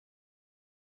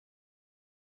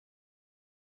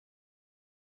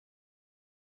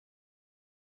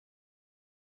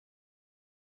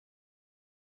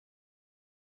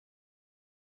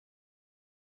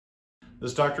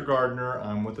This is Dr. Gardner.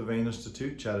 I'm with the Venous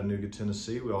Institute, Chattanooga,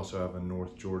 Tennessee. We also have a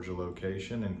North Georgia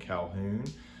location in Calhoun.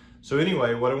 So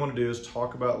anyway, what I want to do is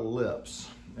talk about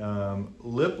lips.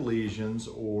 Lip lesions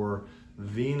or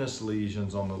venous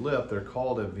lesions on the lip, they're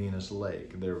called a venous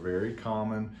lake. They're very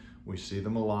common. We see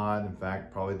them a lot. In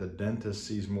fact, probably the dentist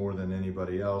sees more than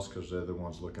anybody else because they're the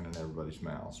ones looking in everybody's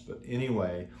mouths. But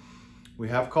anyway, we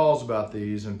have calls about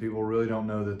these and people really don't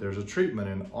know that there's a treatment,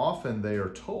 and often they are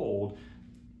told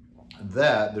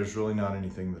that there's really not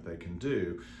anything that they can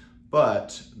do,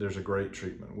 but there's a great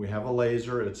treatment. We have a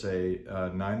laser. It's a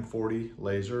 940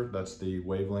 laser. That's the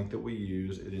wavelength that we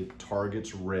use. It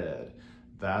targets red.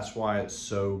 That's why it's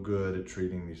so good at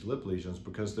treating these lip lesions,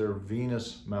 because they're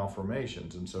venous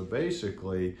malformations. And so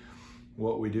basically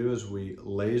what we do is we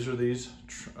laser these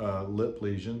lip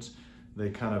lesions.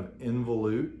 They kind of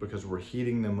involute because we're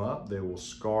heating them up. They will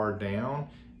scar down,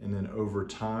 and then over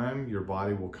time your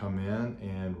body will come in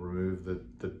and remove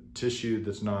the tissue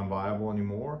that's non-viable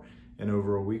anymore. And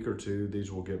over a week or two,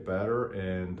 these will get better.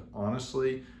 And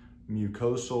honestly,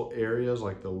 mucosal areas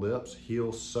like the lips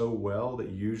heal so well that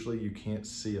usually you can't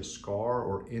see a scar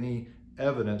or any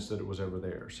evidence that it was ever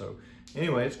there. So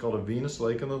anyway, it's called a venous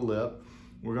lake in the lip.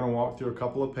 We're gonna walk through a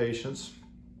couple of patients.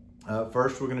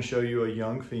 First, we're gonna show you a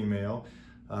young female.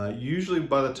 Usually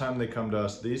by the time they come to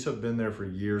us, these have been there for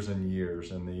years and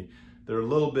years, and they're a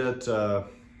little bit,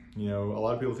 you know, a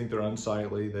lot of people think they're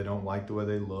unsightly. They don't like the way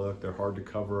they look. They're hard to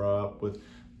cover up with.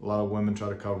 A lot of women try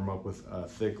to cover them up with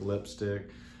thick lipstick.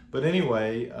 But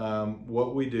anyway,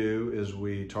 what we do is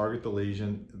we target the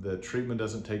lesion. The treatment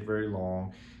doesn't take very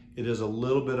long. It is a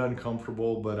little bit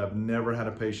uncomfortable, but I've never had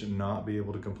a patient not be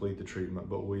able to complete the treatment.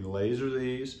 But we laser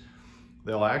these.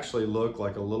 They'll actually look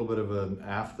like a little bit of an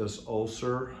aphthous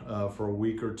ulcer for a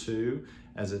week or two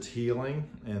as it's healing.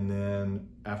 And then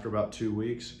after about 2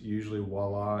 weeks, usually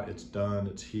voila, it's done,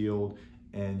 it's healed,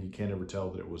 and you can't ever tell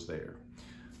that it was there.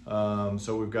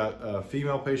 So we've got a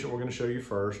female patient we're gonna show you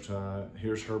first.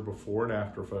 Here's her before and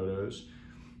after photos.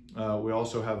 We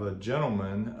also have a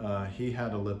gentleman, he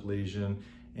had a lip lesion,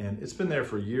 and it's been there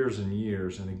for years and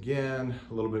years. And again,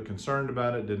 a little bit concerned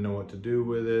about it, didn't know what to do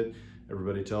with it.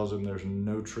 Everybody tells him there's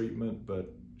no treatment,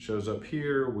 but shows up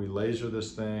here, we laser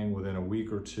this thing, within a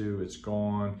week or two, it's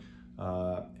gone.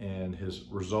 And his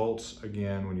results,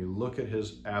 again, when you look at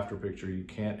his after picture, you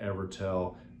can't ever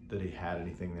tell that he had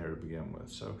anything there to begin with.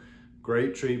 So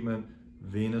great treatment,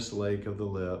 venous lake of the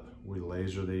lip. We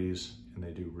laser these and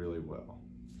they do really well.